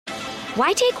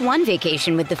Why take one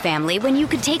vacation with the family when you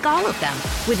could take all of them?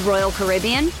 With Royal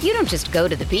Caribbean, you don't just go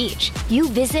to the beach. You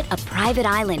visit a private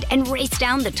island and race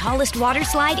down the tallest water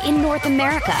slide in North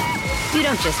America. You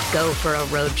don't just go for a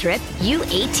road trip. You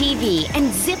ATV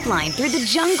and zip line through the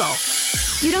jungle.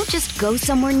 You don't just go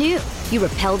somewhere new. You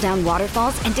rappel down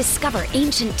waterfalls and discover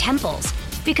ancient temples.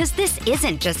 Because this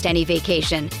isn't just any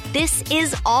vacation. This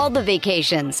is all the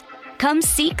vacations. Come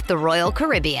seek the Royal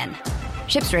Caribbean.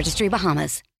 Ships Registry,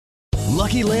 Bahamas.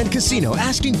 Lucky Land Casino,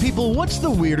 asking people, what's the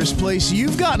weirdest place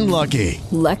you've gotten lucky?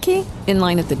 Lucky? In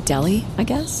line at the deli, I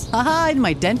guess? Aha, in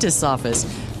my dentist's office.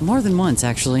 More than once,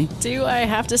 actually. Do I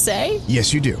have to say?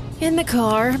 Yes, you do. In the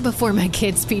car before my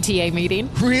kids' PTA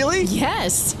meeting. Really?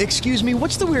 Yes. Excuse me,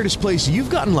 what's the weirdest place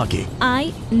you've gotten lucky?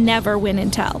 I never win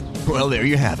and tell. Well, there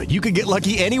you have it. You can get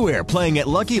lucky anywhere, playing at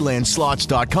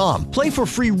LuckyLandSlots.com. Play for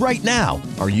free right now.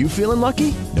 Are you feeling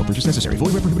lucky? No purchase necessary.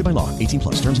 Void where prohibited by law. 18+.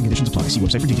 Terms and conditions apply. See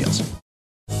website for details.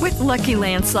 With Lucky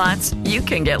Land Slots, you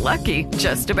can get lucky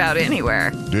just about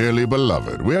anywhere. Dearly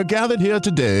beloved, we are gathered here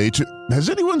today to... Has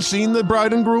anyone seen the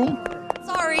bride and groom?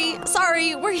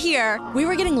 Sorry, we're here. We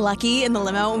were getting lucky in the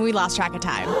limo and we lost track of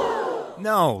time.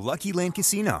 No, Lucky Land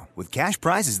Casino, with cash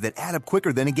prizes that add up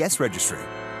quicker than a guest registry.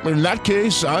 In that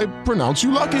case, I pronounce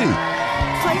you lucky.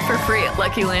 Play for free at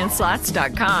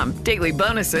LuckyLandSlots.com. Daily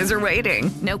bonuses are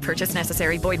waiting. No purchase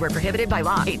necessary. Void where prohibited by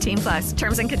law. 18+.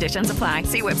 Terms and conditions apply.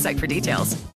 See website for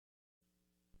details.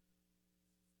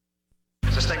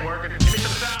 Is this thing working? Give me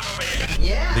some sound over here.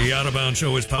 Yeah. The Out of Bounds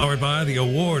Show is powered by the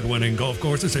award-winning golf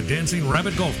courses at Dancing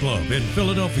Rabbit Golf Club in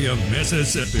Philadelphia,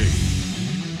 Mississippi.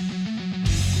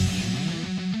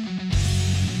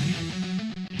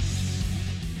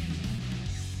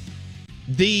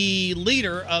 The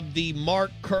leader of the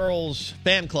Mark Curls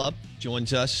fan club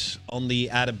joins us on the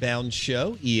Out of Bounds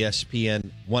Show,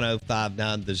 ESPN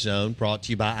 105.9 The Zone, brought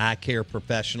to you by Eye Care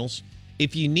Professionals.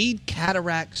 If you need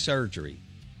cataract surgery,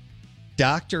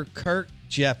 Dr. Kirk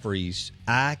Jeffries,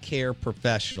 Eye Care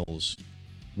Professionals,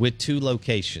 with 2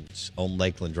 locations on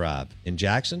Lakeland Drive in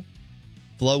Jackson,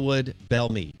 Flowood,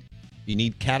 Belmead. If you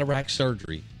need cataract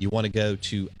surgery, you want to go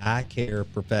to Eye Care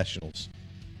Professionals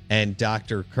and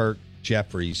Dr. Kirk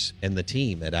Jeffries and the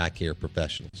team at Eye Care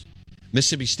Professionals.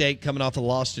 Mississippi State coming off a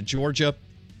loss to Georgia.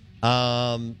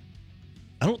 I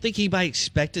don't think anybody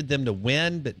expected them to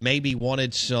win, but maybe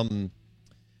wanted some,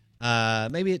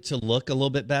 maybe it to look a little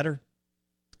bit better.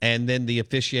 And then the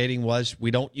officiating was,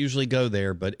 we don't usually go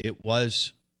there, but it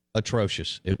was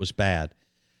atrocious. It was bad.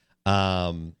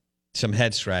 Some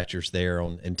head scratchers there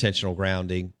on intentional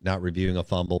grounding, not reviewing a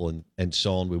fumble, and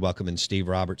so on. We welcome in Steve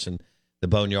Robertson, the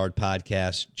Boneyard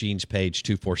Podcast, Gene's Page,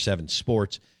 247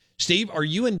 Sports. Steve, are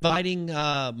you inviting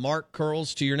Mark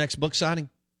Curls to your next book signing?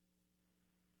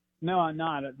 No, I'm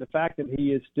not. The fact that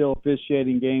he is still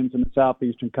officiating games in the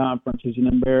Southeastern Conference is an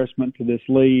embarrassment to this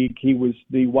league. He was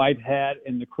the white hat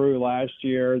in the crew last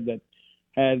year that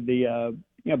had the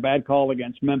bad call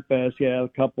against Memphis. He had a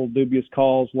couple dubious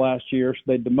calls last year, so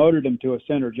they demoted him to a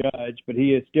center judge, but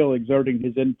he is still exerting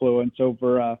his influence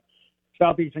over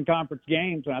Southeastern Conference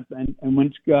games, and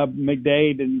once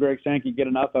McDade and Greg Sankey get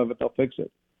enough of it, they'll fix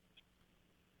it.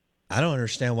 I don't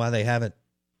understand why they haven't.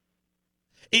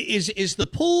 Is the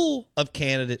pool of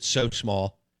candidates so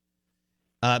small?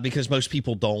 Because most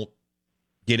people don't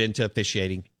get into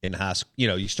officiating in high school. You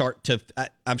know, you start to.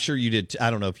 I'm sure you did. I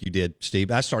don't know if you did,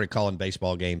 Steve. I started calling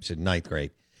baseball games in 9th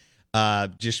grade,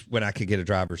 just when I could get a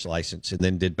driver's license, and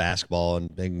then did basketball, and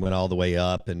then went all the way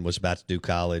up, and was about to do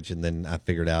college, and then I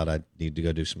figured out I need to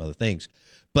go do some other things.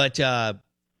 But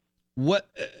what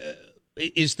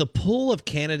is the pool of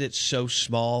candidates so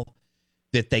small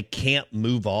that they can't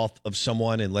move off of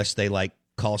someone unless they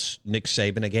cost Nick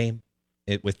Saban a game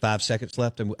with 5 seconds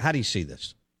left? And how do you see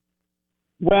this?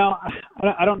 Well,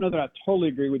 I don't know that I totally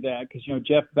agree with that because,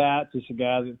 Jeff Batts is the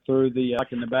guy that threw the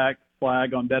back in the back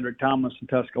flag on Dedrick Thomas in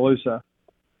Tuscaloosa.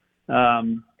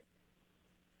 That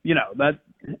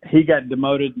he got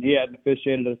demoted and he hadn't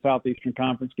officiated a Southeastern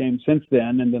Conference game since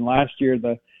then. And then last year,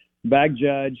 the back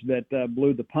judge that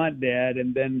blew the punt dead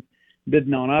and then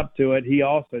didn't own up to it, he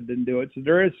also didn't do it. So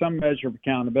there is some measure of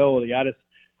accountability.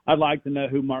 I'd like to know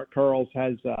who Mark Curls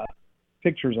has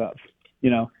pictures of,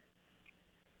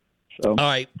 So. All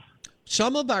right.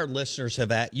 Some of our listeners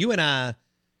have asked, you and I,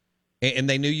 and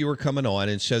they knew you were coming on,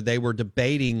 and so they were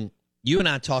debating. You and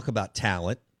I talk about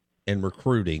talent and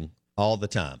recruiting all the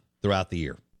time throughout the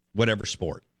year, whatever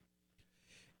sport.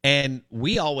 And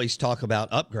we always talk about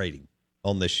upgrading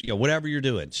on this, whatever you're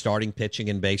doing, starting pitching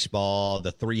in baseball,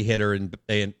 the 3-hitter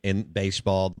in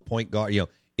baseball, the point guard.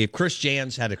 If Chris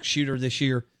Jans had a shooter this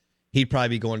year, he'd probably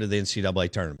be going to the NCAA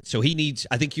tournament. So he needs,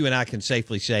 I think you and I can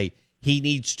safely say, he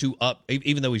needs to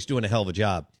even though he's doing a hell of a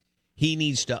job, he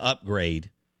needs to upgrade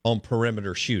on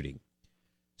perimeter shooting.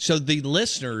 So the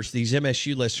listeners, these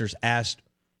MSU listeners asked,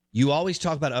 you always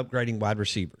talk about upgrading wide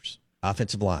receivers,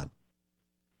 offensive line,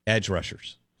 edge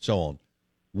rushers, so on.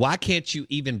 Why can't you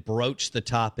even broach the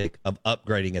topic of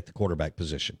upgrading at the quarterback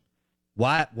position?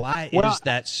 Why is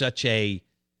that such a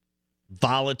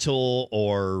volatile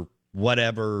or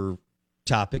whatever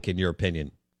topic in your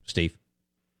opinion, Steve?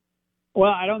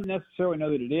 Well, I don't necessarily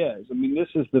know that it is. I mean, this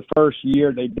is the first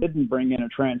year they didn't bring in a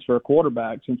transfer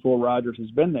quarterback since Will Rogers has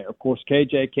been there. Of course,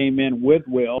 KJ came in with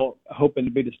Will, hoping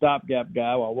to be the stopgap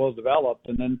guy while Will's developed.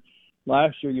 And then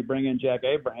last year you bring in Jack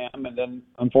Abraham, and then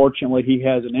unfortunately he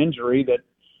has an injury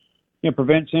that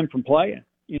prevents him from playing.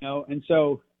 And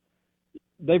so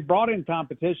they've brought in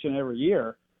competition every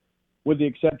year, with the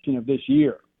exception of this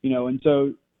year. And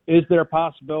so. Is there a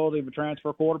possibility of a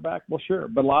transfer quarterback? Well, sure.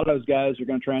 But a lot of those guys are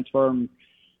going to transfer and,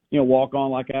 walk on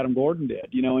like Adam Gordon did,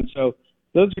 And so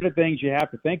those are the things you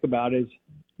have to think about is,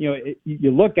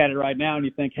 you look at it right now and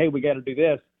you think, hey, we got to do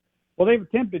this. Well, they've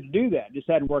attempted to do that. It just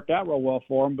hadn't worked out real well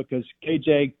for them because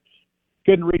KJ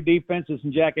couldn't read defenses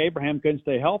and Jack Abraham couldn't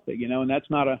stay healthy, and that's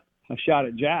not a shot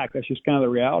at Jack. That's just kind of the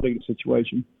reality of the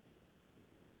situation.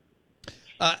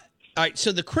 All right.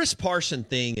 So the Chris Parson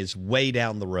thing is way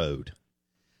down the road.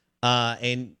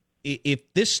 And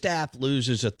if this staff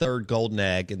loses a third golden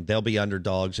egg, and they'll be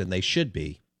underdogs, and they should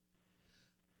be,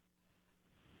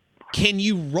 can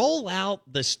you roll out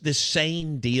this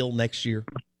same deal next year?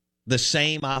 The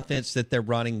same offense that they're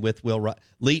running with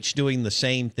Leach doing the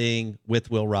same thing with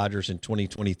Will Rogers in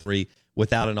 2023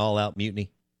 without an all-out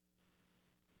mutiny?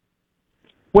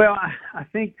 Well, I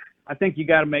think you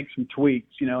got to make some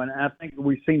tweaks, and I think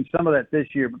we've seen some of that this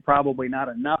year, but probably not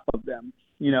enough of them.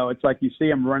 It's like you see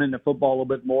him running the football a little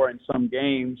bit more in some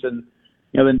games, and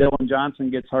then Dylan Johnson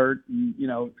gets hurt, and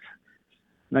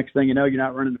next thing you know, you're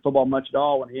not running the football much at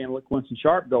all when he and Quincy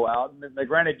Sharp go out. And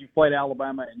granted, you played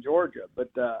Alabama and Georgia, but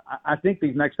I think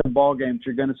these next two ball games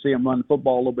you're going to see him run the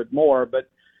football a little bit more. But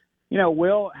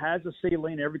Will has a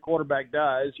ceiling. Every quarterback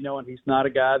does, and he's not a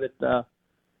guy that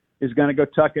is going to go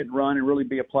tuck it and run and really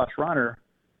be a plus runner,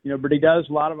 But he does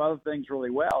a lot of other things really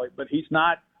well. But he's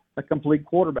not a complete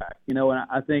quarterback, and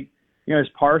I think, is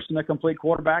Parson a complete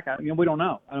quarterback? We don't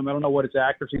know. I don't know what his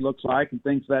accuracy looks like and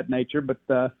things of that nature, but,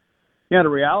 the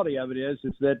reality of it is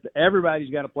that everybody's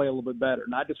got to play a little bit better,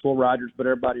 not just Will Rogers, but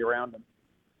everybody around him.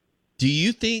 Do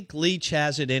you think Leach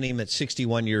has it in him at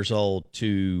 61 years old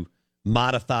to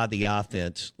modify the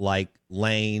offense like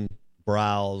Lane,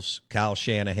 Browse, Kyle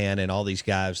Shanahan, and all these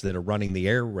guys that are running the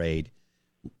air raid,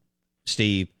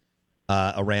 Steve,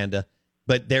 Aranda,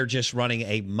 but they're just running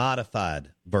a modified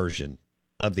version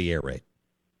of the air raid?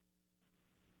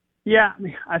 Yeah,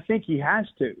 I think he has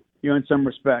to, in some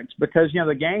respects, because,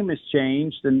 the game has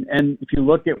changed. And if you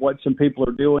look at what some people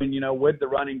are doing, with the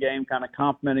running game kind of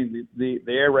complementing the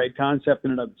air raid concept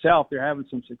in and of itself, they're having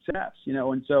some success,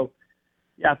 And so,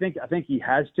 yeah, I think he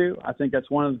has to. I think that's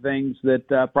one of the things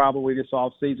that probably this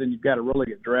offseason you've got to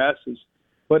really address is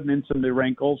putting in some new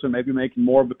wrinkles and maybe making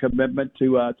more of a commitment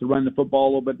to run the football a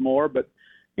little bit more. But,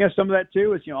 some of that,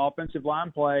 too, is, offensive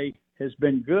line play has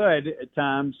been good at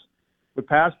times with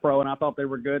pass pro, and I thought they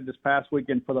were good this past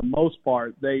weekend for the most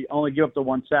part. They only give up the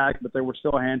one sack, but there were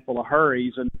still a handful of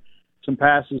hurries and some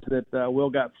passes that Will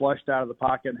got flushed out of the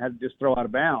pocket and had to just throw out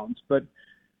of bounds. But,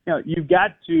 you've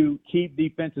got to keep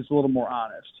defenses a little more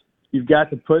honest. You've got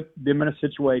to put them in a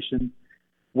situation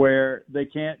where they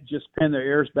can't just pin their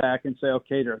ears back and say,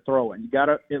 okay, they're throwing. You got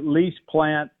to at least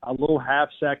plant a little half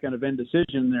second of indecision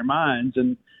in their minds.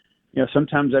 And,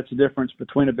 sometimes that's the difference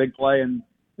between a big play and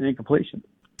an incompletion.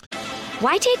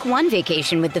 Why take one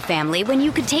vacation with the family when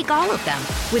you could take all of them?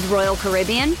 With Royal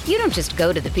Caribbean, you don't just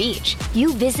go to the beach.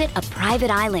 You visit a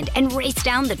private island and race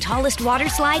down the tallest water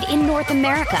slide in North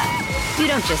America. You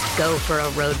don't just go for a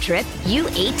road trip. You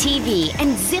ATV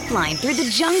and zip line through the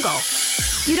jungle.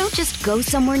 You don't just go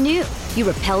somewhere new.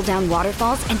 You rappel down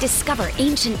waterfalls and discover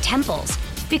ancient temples.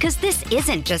 Because this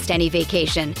isn't just any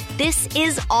vacation. This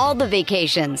is all the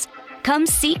vacations. Come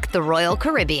seek the Royal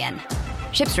Caribbean.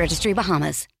 Ships Registry,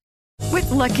 Bahamas. With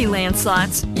Lucky Land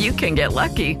Slots, you can get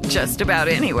lucky just about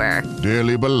anywhere.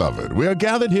 Dearly beloved, we are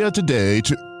gathered here today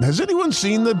to... Has anyone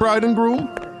seen the bride and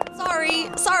groom?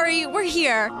 Sorry, we're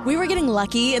here. We were getting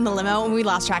lucky in the limo and we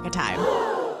lost track of time.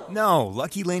 No,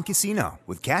 Lucky Land Casino,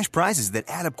 with cash prizes that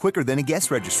add up quicker than a guest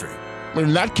registry.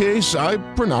 In that case, I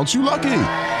pronounce you lucky.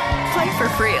 Play for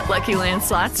free at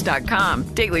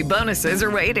LuckyLandSlots.com. Daily bonuses are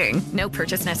waiting. No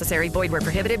purchase necessary. Void where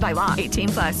prohibited by law.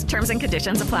 18+. Terms and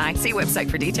conditions apply. See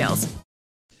website for details.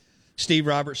 Steve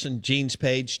Robertson, Gene's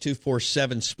Page,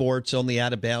 247 Sports on the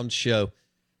Out of Bounds show.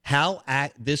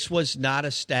 This was not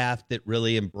a staff that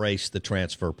really embraced the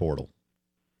transfer portal.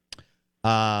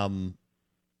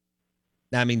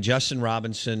 Justin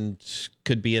Robinson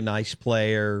could be a nice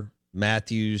player.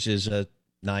 Matthews is a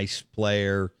nice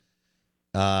player.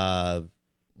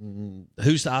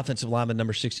 Who's the offensive lineman,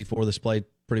 number 64, that's played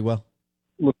pretty well?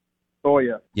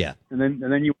 Lasoya. Yeah. And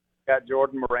then you got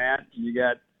Jordan Morant, and you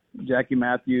got Jackie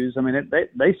Matthews. I mean,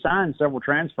 they signed several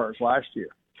transfers last year,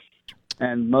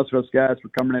 and most of those guys were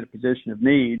coming in a position of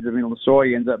need. I mean,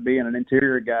 Lasoya ends up being an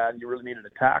interior guy, and you really needed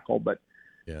a tackle, but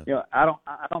I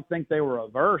don't think they were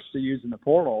averse to using the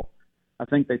portal. I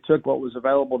think they took what was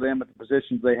available to them at the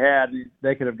positions they had.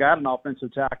 They could have got an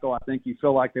offensive tackle. I think you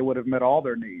feel like they would have met all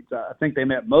their needs. I think they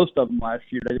met most of them last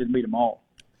year. They didn't meet them all.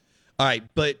 All right,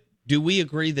 but do we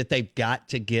agree that they've got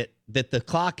to get that the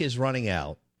clock is running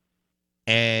out,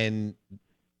 and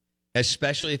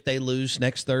especially if they lose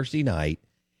next Thursday night,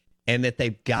 and that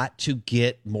they've got to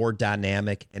get more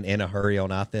dynamic and in a hurry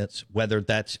on offense, whether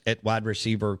that's at wide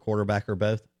receiver or quarterback or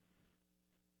both?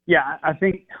 Yeah, I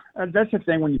think that's the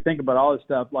thing when you think about all this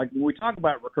stuff. Like when we talk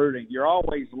about recruiting, you're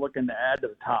always looking to add to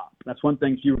the top. That's one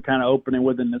thing you were kind of opening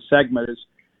with in this segment is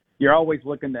you're always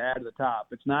looking to add to the top.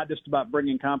 It's not just about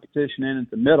bringing competition in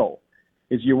at the middle.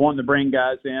 Is you're wanting to bring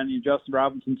guys in. Justin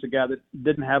Robinson's a guy that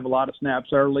didn't have a lot of snaps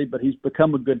early, but he's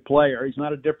become a good player. He's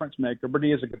not a difference maker, but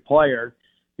he is a good player.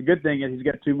 The good thing is he's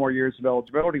got 2 more years of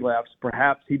eligibility left. So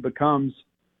perhaps he becomes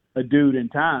a dude in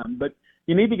time. But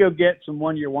you need to go get some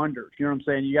one-year wonders. You know what I'm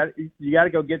saying? You got to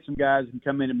go get some guys and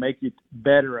come in and make you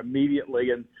better immediately.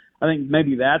 And I think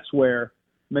maybe that's where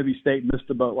maybe State missed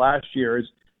the boat last year is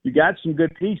you got some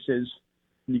good pieces,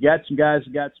 and you got some guys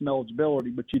that got some eligibility,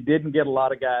 but you didn't get a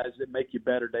lot of guys that make you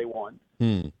better day one.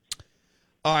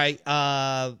 All right.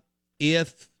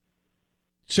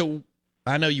 So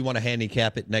I know you want to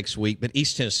handicap it next week, but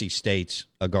East Tennessee State's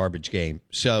a garbage game.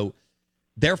 So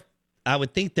I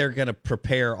would think they're going to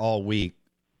prepare all week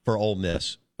for Ole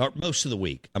Miss, or most of the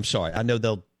week. I'm sorry. I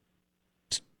know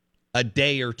a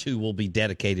day or two will be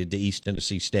dedicated to East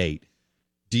Tennessee State.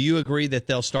 Do you agree that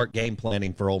they'll start game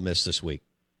planning for Ole Miss this week?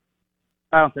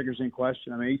 I don't think there's any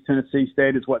question. I mean, East Tennessee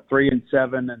State is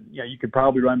 3-7, and you could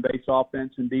probably run base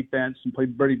offense and defense and play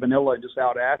pretty vanilla and just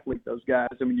out athlete those guys.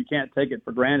 I mean, you can't take it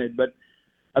for granted, but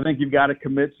I think you've got to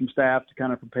commit some staff to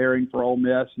kind of preparing for Ole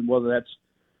Miss, and whether that's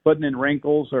putting in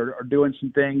wrinkles or doing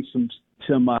some things,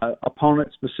 some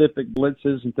opponent-specific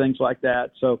blitzes and things like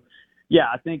that. So, yeah,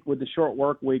 I think with the short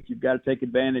work week, you've got to take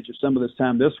advantage of some of this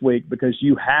time this week because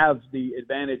you have the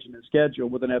advantage in the schedule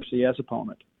with an FCS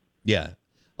opponent. Yeah.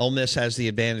 Ole Miss has the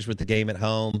advantage with the game at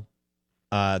home.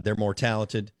 They're more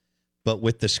talented. But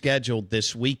with the schedule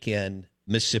this weekend,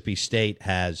 Mississippi State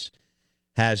has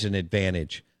an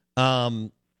advantage.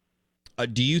 Do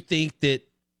you think that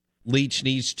Leach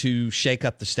needs to shake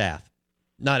up the staff?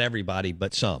 Not everybody,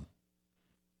 but some.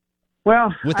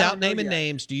 Well, without naming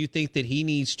names, do you think that he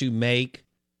needs to make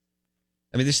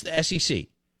 – I mean, this is the SEC,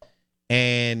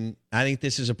 and I think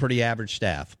this is a pretty average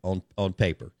staff on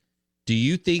paper. Do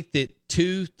you think that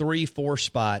 2, 3, 4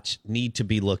 spots need to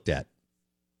be looked at?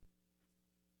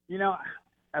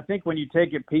 I think when you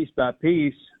take it piece by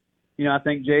piece, I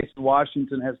think Jason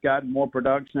Washington has gotten more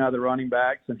production out of the running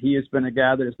backs, and he has been a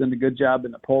guy that has done a good job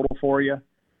in the portal for you.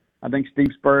 I think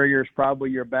Steve Spurrier is probably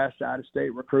your best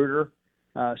out-of-state recruiter.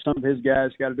 Some of his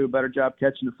guys got to do a better job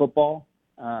catching the football.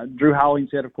 Drew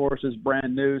Hollingshead, of course, is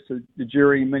brand new, so the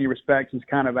jury in many respects is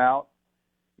kind of out,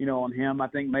 on him. I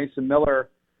think Mason Miller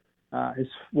is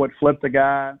flipped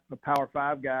a Power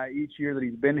 5 guy each year that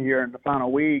he's been here in the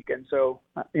final week. And so,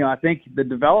 I think the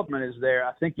development is there.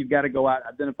 I think you've got to go out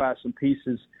and identify some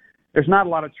pieces. There's not a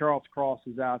lot of Charles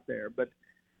Crosses out there, but,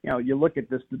 you look at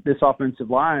this offensive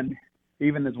line,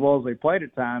 even as well as they played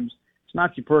at times, it's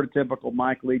not your prototypical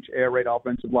Mike Leach air raid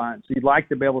offensive line. So you'd like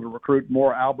to be able to recruit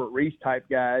more Albert Reese type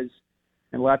guys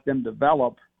and let them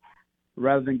develop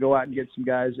rather than go out and get some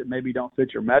guys that maybe don't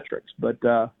fit your metrics. But,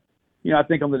 I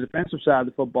think on the defensive side of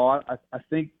the football, I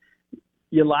think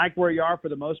you like where you are for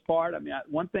the most part. I mean,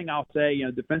 one thing I'll say,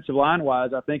 defensive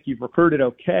line-wise, I think you've recruited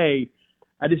okay.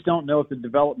 I just don't know if the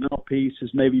developmental piece has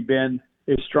maybe been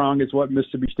as strong as what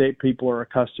Mississippi State people are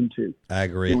accustomed to. I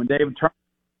agree. When David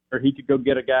Turner, he could go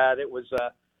get a guy that was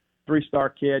a 3-star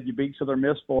kid, you beat Southern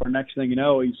Miss for, and next thing you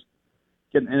know, he's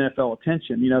getting NFL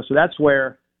attention. So that's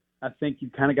where I think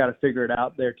you've kind of got to figure it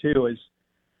out there too is,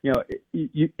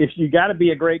 if you got to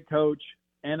be a great coach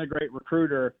and a great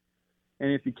recruiter,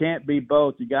 and if you can't be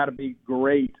both, you got to be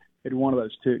great at one of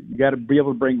those two. You got to be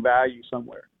able to bring value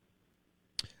somewhere.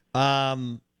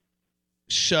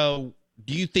 So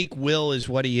Do you think Will is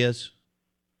what he is?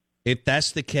 If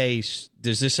that's the case,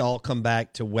 does this all come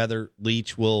back to whether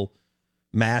Leach will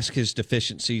mask his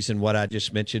deficiencies in what I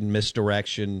just mentioned,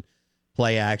 misdirection,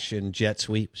 play action, jet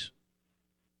sweeps?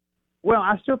 Well,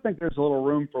 I still think there's a little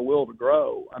room for Will to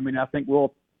grow. I mean, I think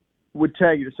Will would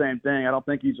tell you the same thing. I don't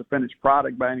think he's a finished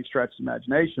product by any stretch of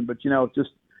imagination. But, just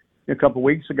a couple of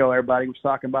weeks ago, everybody was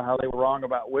talking about how they were wrong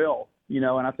about Will, and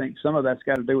I think some of that's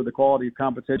got to do with the quality of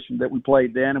competition that we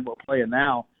played then and we're playing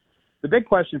now. The big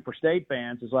question for State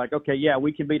fans is like, okay, yeah,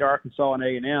 we can beat Arkansas and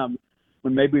A&M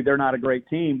when maybe they're not a great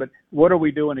team, but what are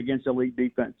we doing against elite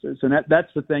defenses? And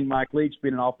that's the thing, Mike Leach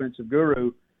being an offensive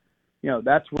guru,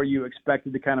 that's where you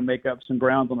expected to kind of make up some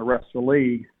ground on the rest of the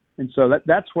league. And so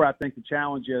that's where I think the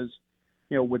challenge is,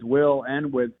 with Will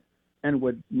and with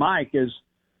Mike is,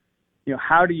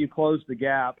 how do you close the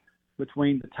gap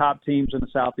between the top teams in the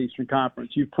Southeastern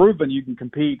Conference? You've proven you can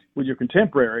compete with your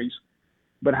contemporaries,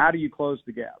 but how do you close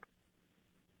the gap?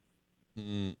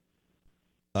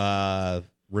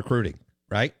 Recruiting,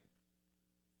 right?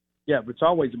 Yeah, but it's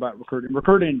always about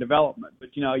recruiting and development. But,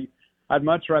 I'd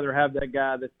much rather have that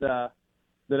guy that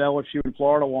LSU and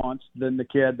Florida wants than the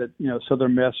kid that,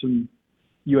 Southern Miss and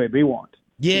UAB want.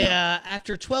 Yeah,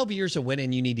 after 12 years of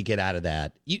winning, you need to get out of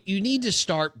that. You need to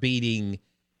start beating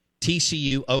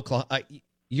TCU, Oklahoma.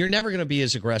 You're never going to be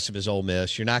as aggressive as Ole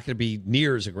Miss. You're not going to be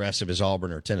near as aggressive as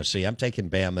Auburn or Tennessee. I'm taking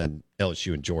Bama and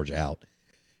LSU and Georgia out.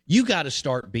 You got to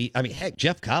start heck,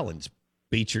 Jeff Collins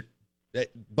beat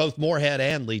both Moorhead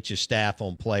and Leach's staff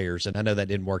on players, and I know that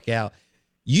didn't work out.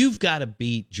 You've got to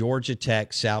beat Georgia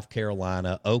Tech, South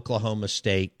Carolina, Oklahoma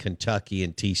State, Kentucky,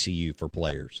 and TCU for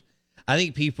players. I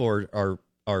think people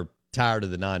are tired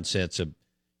of the nonsense of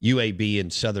UAB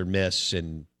and Southern Miss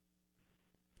and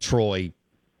Troy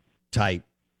type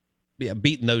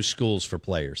beating those schools for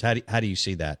players. How do you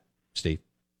see that, Steve?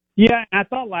 Yeah, I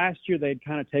thought last year they'd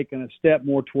kind of taken a step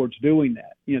more towards doing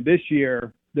that. This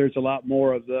year there's a lot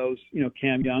more of those,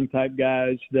 Cam Young type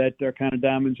guys that are kind of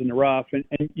diamonds in the rough. And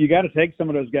you got to take some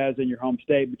of those guys in your home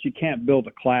state, but you can't build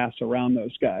a class around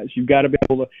those guys. You've got to be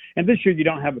able to – and this year you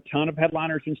don't have a ton of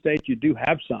headliners in state. You do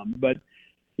have some, but,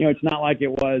 it's not like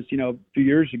it was, a few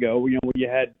years ago, when you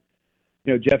had,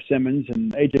 Jeff Simmons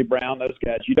and A.J. Brown, those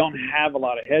guys. You don't have a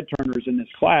lot of head turners in this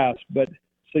class, but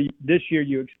so this year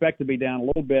you expect to be down a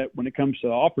little bit when it comes to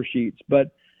the offer sheets.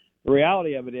 But the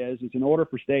reality of it is in order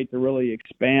for state to really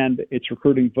expand its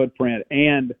recruiting footprint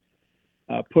and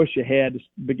push ahead,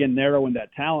 begin narrowing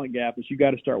that talent gap, is you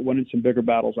got to start winning some bigger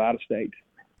battles out of state.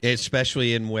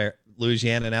 Especially in where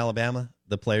Louisiana and Alabama,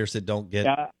 the players that don't get.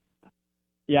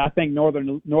 Yeah, I think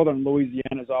northern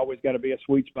Louisiana's always got to be a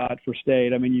sweet spot for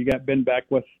state. I mean, you got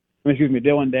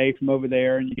Dylan Day from over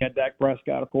there, and you got Dak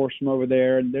Prescott, of course, from over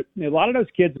there, and a lot of those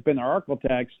kids have been the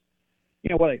architects.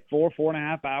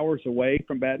 4.5 hours away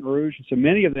from Baton Rouge. And so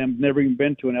many of them have never even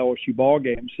been to an LSU ball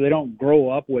game, so they don't grow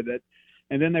up with it.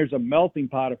 And then there's a melting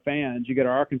pot of fans. You got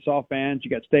Arkansas fans, you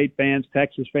got state fans,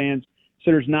 Texas fans.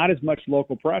 So there's not as much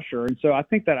local pressure. And so I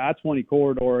think that I-20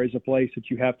 corridor is a place that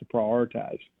you have to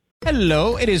prioritize.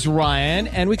 Hello, it is Ryan,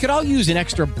 and we could all use an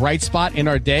extra bright spot in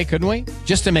our day, couldn't we?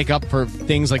 Just to make up for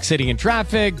things like sitting in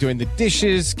traffic, doing the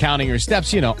dishes, counting your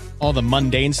steps, all the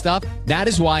mundane stuff. That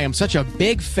is why I'm such a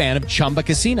big fan of Chumba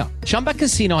Casino. Chumba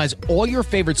Casino has all your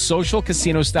favorite social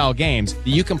casino-style games that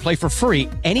you can play for free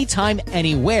anytime,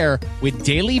 anywhere with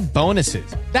daily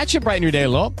bonuses. That should brighten your day a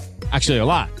little. Actually, a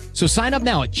lot. So sign up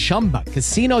now at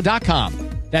ChumbaCasino.com.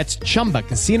 That's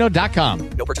ChumbaCasino.com.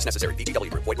 No purchase necessary.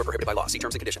 VGW Group. Void where prohibited by law. See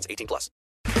terms and conditions. 18+.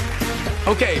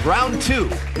 Okay, round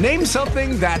two. Name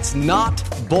something that's not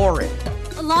boring.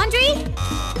 A laundry?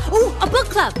 Ooh, a book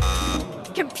club.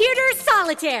 Computer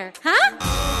solitaire, huh?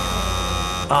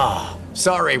 Ah,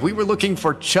 sorry. We were looking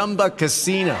for Chumba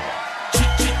Casino.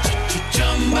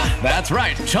 That's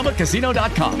right.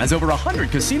 ChumbaCasino.com has over 100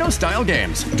 casino-style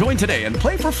games. Join today and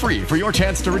play for free for your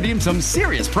chance to redeem some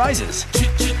serious prizes.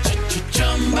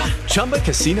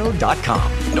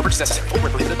 ChumbaCasino.com. No purchase necessary. Void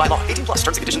where prohibited by law. 18+. Terms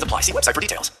and conditions apply. See website for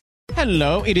details.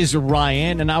 Hello, it is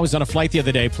Ryan, and I was on a flight the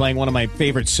other day playing one of my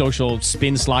favorite social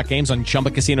spin slot games on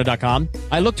ChumbaCasino.com.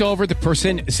 I looked over at the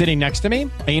person sitting next to me,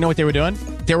 and you know what they were doing?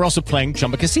 They were also playing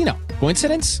Chumba Casino.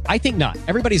 Coincidence? I think not.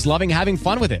 Everybody's loving having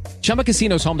fun with it. Chumba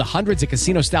Casino is home to hundreds of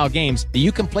casino-style games that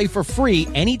you can play for free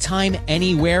anytime,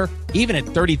 anywhere, even at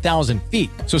 30,000 feet.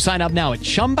 So sign up now at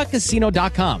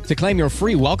ChumbaCasino.com to claim your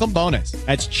free welcome bonus.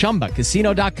 That's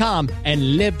ChumbaCasino.com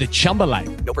and live the Chumba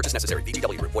life. No purchase necessary.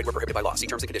 VGW Group. Void where prohibited by law. See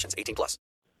terms and conditions.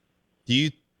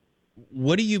 18+.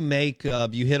 What do you make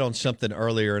of, you hit on something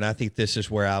earlier, and I think this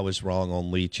is where I was wrong on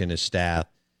Leach and his staff.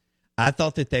 I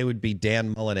thought that they would be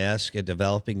Dan Mullen-esque at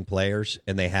developing players,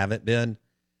 and they haven't been.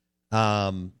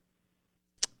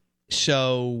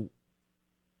 So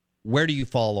where do you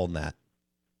fall on that?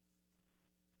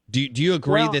 Do you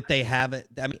agree that they haven't?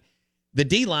 I mean, the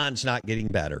D-line's not getting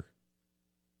better.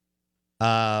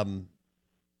 Are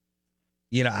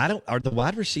the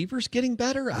wide receivers getting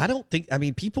better? I don't think. I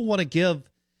mean, people want to give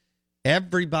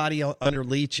everybody under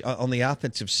Leach on the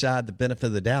offensive side the benefit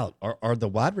of the doubt. Are the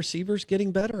wide receivers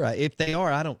getting better? If they are,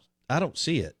 I don't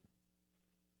see it.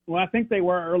 Well, I think they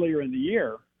were earlier in the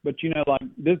year, but like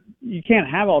this, you can't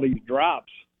have all these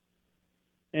drops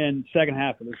in second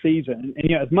half of the season.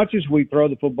 And as much as we throw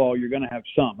the football, you're going to have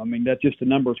some. I mean, that's just the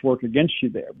numbers work against you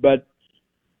there. But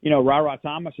Ra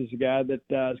Thomas is a guy that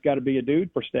has got to be a dude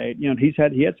for State. He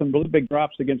had some really big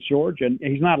drops against Georgia, and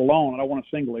he's not alone. I don't want to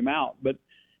single him out, but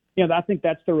I think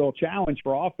that's the real challenge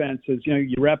for offense is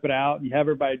you rep it out, and you have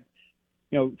everybody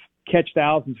catch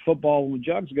thousands of football when the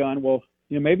jug's gone. Well,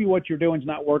 maybe what you're doing is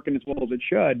not working as well as it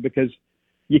should because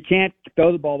you can't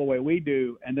throw the ball the way we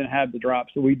do and then have the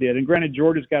drops that we did. And granted,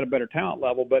 Georgia's got a better talent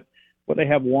level, but they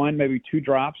have one, maybe two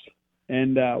drops.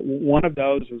 And one of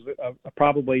those is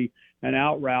probably an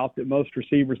out route that most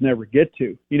receivers never get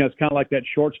to. It's kind of like that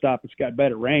shortstop that's got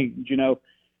better range.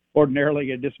 Ordinarily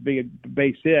it'd just be a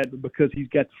base hit, but because he's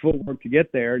got the footwork to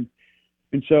get there.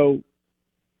 And so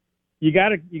you got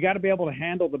to be able to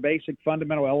handle the basic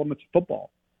fundamental elements of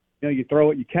football. You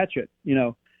throw it, you catch it.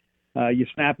 You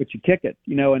snap it, you kick it.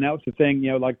 And that was the thing.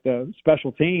 Like the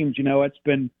special teams.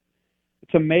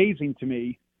 It's amazing to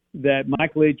me that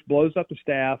Mike Leach blows up the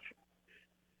staff,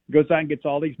 goes out and gets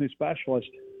all these new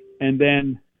specialists, and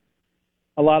then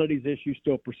a lot of these issues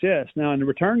still persist. Now, in the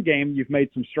return game, you've made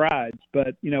some strides,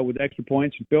 but, with extra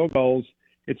points and field goals,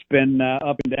 it's been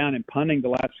up and down, and punting the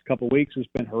last couple of weeks has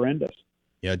been horrendous.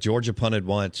 Yeah, Georgia punted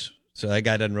once, so that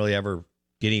guy doesn't really ever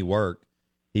get any work.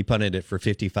 He punted it for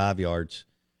 55 yards,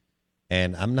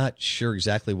 and I'm not sure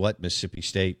exactly what Mississippi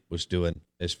State was doing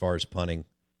as far as punting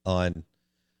on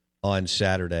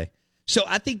Saturday. So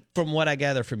I think from what I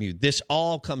gather from you, this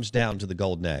all comes down to the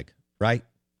golden egg, right?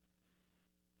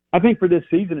 I think for this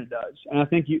season it does. And I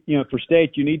think, for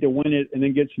State, you need to win it and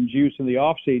then get some juice in the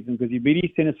offseason because you beat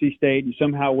East Tennessee State, you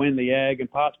somehow win the egg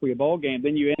and possibly a bowl game.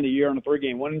 Then you end the year on a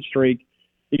 3-game winning streak.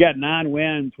 You got 9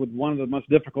 wins with one of the most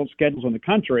difficult schedules in the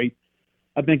country.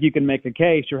 I think you can make a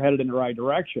case you're headed in the right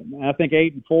direction. And I think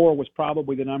 8-4 was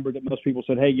probably the number that most people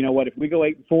said, hey, you know what, if we go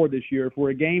 8-4 this year, if we're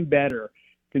a game better,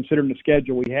 considering the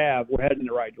schedule we have, we're heading in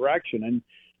the right direction. And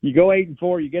you go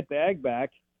 8-4, you get the egg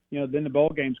back, then the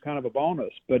bowl game's kind of a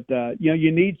bonus. But,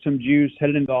 you need some juice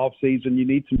headed into the offseason. You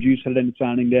need some juice headed into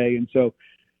signing day. And so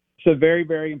it's a very,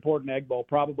 very important egg bowl,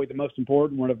 probably the most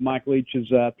important one of Mike Leach's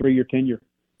 3-year tenure.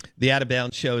 The Out of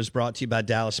Bounds Show is brought to you by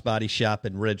Dallas Body Shop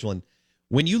in Ridgeland.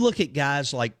 When you look at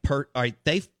guys like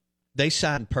they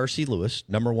signed Percy Lewis,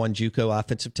 number 1 JUCO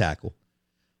offensive tackle.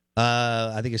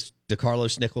 I think it's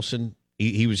DeCarlos Nicholson.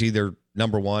 He was either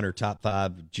number 1 or top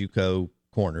 5 JUCO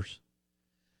corners.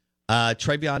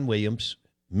 Travion Williams,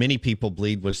 many people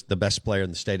believe was the best player in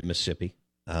the state of Mississippi.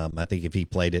 I think if he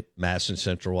played at Madison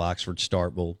Central, Oxford,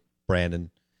 Starkville,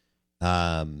 Brandon,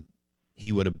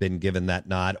 he would have been given that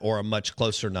nod or a much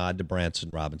closer nod to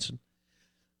Branson Robinson.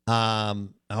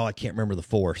 I can't remember the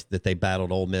 4th that they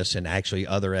battled Ole Miss and actually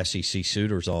other SEC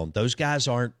suitors on. Those guys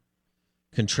aren't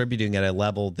contributing at a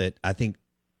level that I think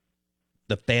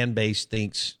the fan base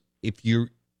thinks if you're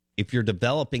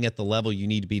developing at the level you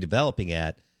need to be developing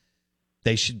at,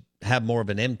 they should have more of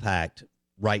an impact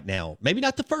right now. Maybe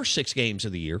not the first 6 games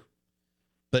of the year,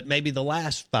 but maybe the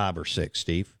last 5 or 6,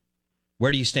 Steve.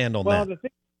 Where do you stand on that?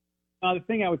 The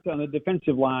thing I would say on the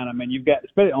defensive line, I mean, you've got,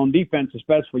 on defense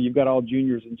especially, you've got all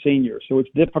juniors and seniors, so it's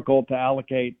difficult to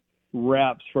allocate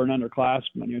reps for an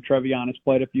underclassman. Trevion has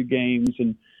played a few games,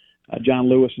 and John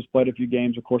Lewis has played a few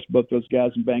games. Of course, both those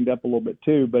guys have banged up a little bit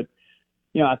too, but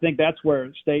I think that's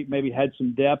where State maybe had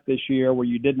some depth this year where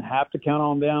you didn't have to count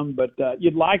on them, but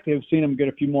you'd like to have seen them get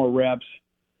a few more reps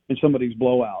in some of these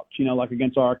blowouts, like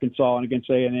against Arkansas and against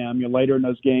A&M, later in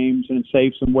those games, and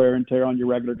save some wear and tear on your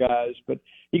regular guys. But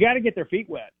you got to get their feet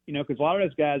wet, because a lot of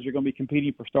those guys are going to be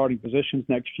competing for starting positions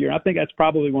next year. And I think that's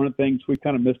probably one of the things we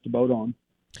kind of missed the boat on.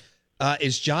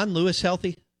 Is John Lewis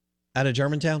healthy out of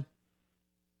Germantown?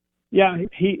 Yeah,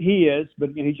 he is, but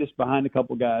he's just behind a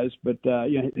couple guys. But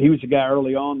he was a guy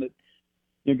early on that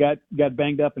got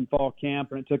banged up in fall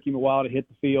camp, and it took him a while to hit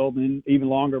the field, and even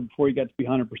longer before he got to be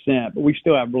 100%. But we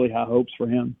still have really high hopes for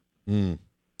him.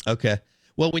 Okay.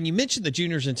 Well, when you mentioned the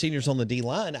juniors and seniors on the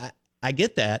D-line, I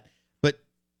get that, but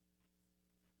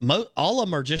all of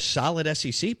them are just solid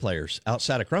SEC players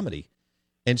outside of Crumedy.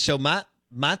 And so my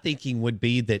thinking would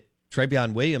be that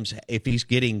Travion Williams, if he's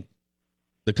getting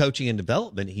the coaching and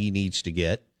development he needs to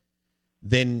get,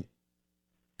 then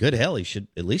good hell, he should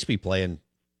at least be playing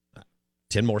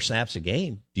 10 more snaps a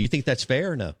game. Do you think that's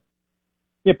fair or no?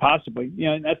 Yeah, possibly.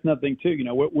 And that's another thing too.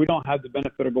 We don't have the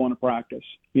benefit of going to practice.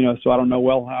 So I don't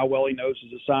know how well he knows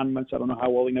his assignments. I don't know how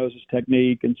well he knows his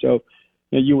technique, and so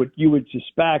you would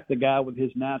suspect the guy with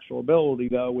his natural ability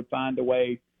though would find a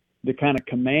way to kind of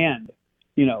command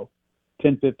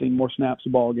 10, 15 more snaps a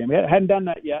ball game. He hadn't done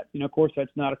that yet. Of course,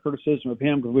 that's not a criticism of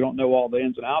him because we don't know all the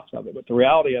ins and outs of it. But the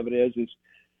reality of it is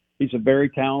he's a very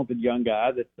talented young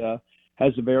guy that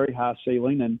has a very high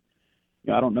ceiling, and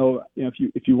I don't know if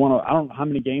you want to. I don't know how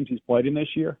many games he's played in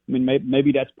this year. I mean,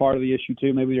 maybe that's part of the issue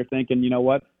too. Maybe they're thinking, you know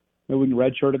what, maybe we can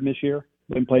redshirt him this year.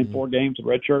 Been playing 4 games of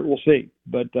redshirt. We'll see.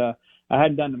 But I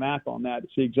hadn't done the math on that to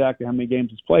see exactly how many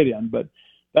games he's played in. But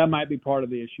that might be part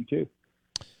of the issue too.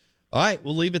 All right,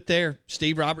 we'll leave it there.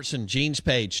 Steve Robertson, Gene's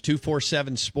Page,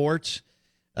 247 Sports,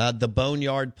 the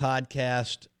Boneyard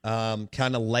Podcast,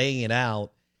 kind of laying it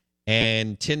out.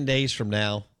 And 10 days from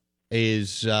now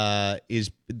is that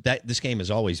this game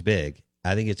is always big.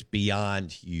 I think it's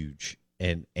beyond huge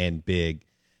and big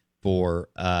for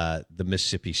the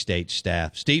Mississippi State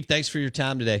staff. Steve, thanks for your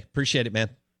time today. Appreciate it, man.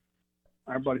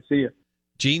 All right, buddy. See you.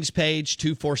 Gene's Page,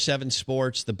 247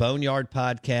 Sports, the Boneyard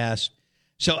Podcast.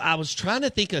 So I was trying to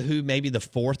think of who maybe the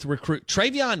fourth recruit.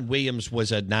 Travion Williams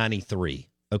was a 93,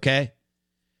 okay?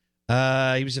 He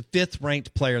was a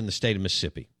 5th-ranked player in the state of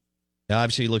Mississippi. Now,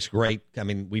 obviously, he looks great. I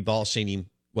mean, we've all seen him.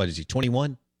 What is he,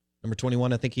 21? Number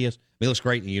 21, I think he is. I mean, he looks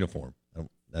great in the uniform.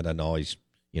 That doesn't always,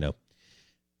 mean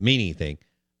anything.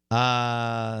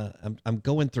 I'm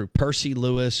going through. Percy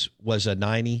Lewis was a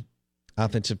 90,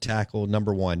 offensive tackle,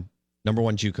 number one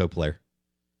JUCO player.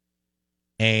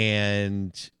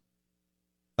 And,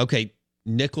 okay,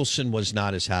 Nicholson was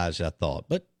not as high as I thought,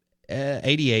 but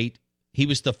 88. He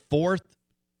was the 4th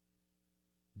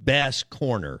best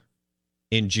corner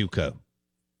in JUCO.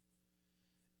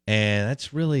 And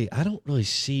that's really, I don't really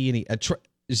see any.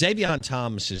 Xavier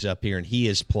Thomas is up here, and he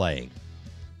is playing.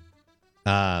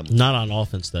 Not on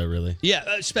offense, though, really.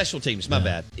 Yeah, special teams, my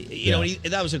bad.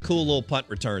 That was a cool little punt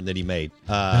return that he made.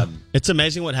 It's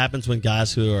amazing what happens when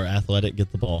guys who are athletic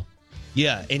get the ball.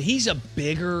 Yeah, and he's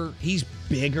bigger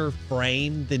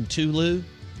frame than Tulu.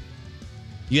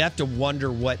 You have to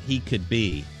wonder what he could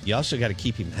be. You also got to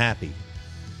keep him happy.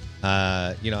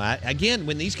 Again,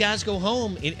 when these guys go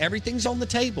home, everything's on the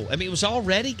table. I mean, it was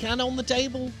already kind of on the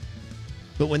table.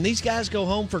 But when these guys go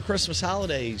home for Christmas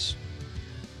holidays,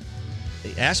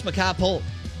 ask Mekhi Polk.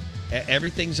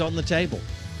 Everything's on the table.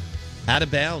 Out of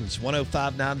Bounds,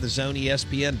 105.9 The Zone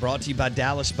ESPN, brought to you by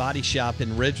Dallas Body Shop in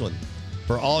Ridgeland.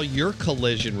 For all your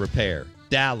collision repair,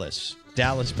 Dallas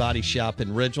Body Shop in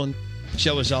Ridgeland.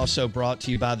 Show is also brought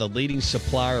to you by the leading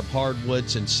supplier of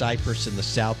hardwoods and cypress in the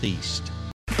Southeast.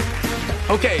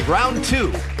 Okay, round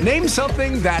 2. Name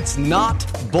something that's not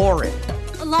boring.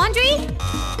 A laundry?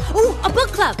 Ooh, a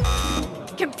book club.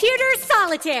 Computer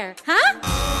solitaire, huh?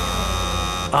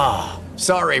 Ah,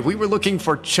 sorry, we were looking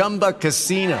for Chumba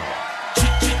Casino.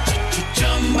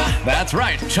 That's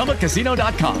right,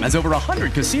 ChumbaCasino.com has over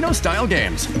 100 casino-style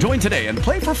games. Join today and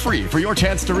play for free for your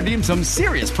chance to redeem some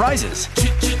serious prizes.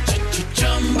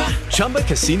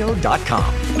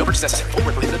 ChumbaCasino.com. No purchase necessary. Void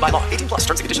where prohibited by law. 18+ terms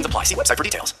and conditions apply. See website for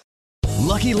details.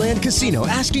 Lucky Land Casino,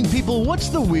 asking people, what's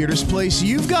the weirdest place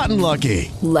you've gotten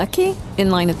lucky? Lucky?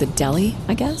 In line at the deli,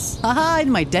 I guess? Aha,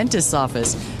 in my dentist's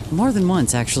office. More than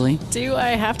once, actually. Do I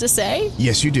have to say?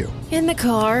 Yes, you do. In the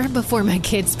car before my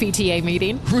kids' PTA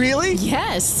meeting. Really?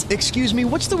 Yes. Excuse me,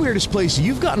 what's the weirdest place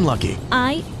you've gotten lucky?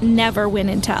 I never win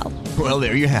and tell. Well,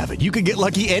 there you have it. You can get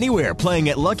lucky anywhere, playing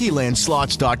at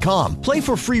LuckyLandSlots.com. Play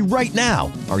for free right now.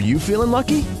 Are you feeling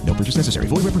lucky? No purchase necessary.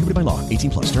 Void where prohibited by law.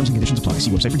 18+. Terms and conditions apply.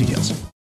 See website for details.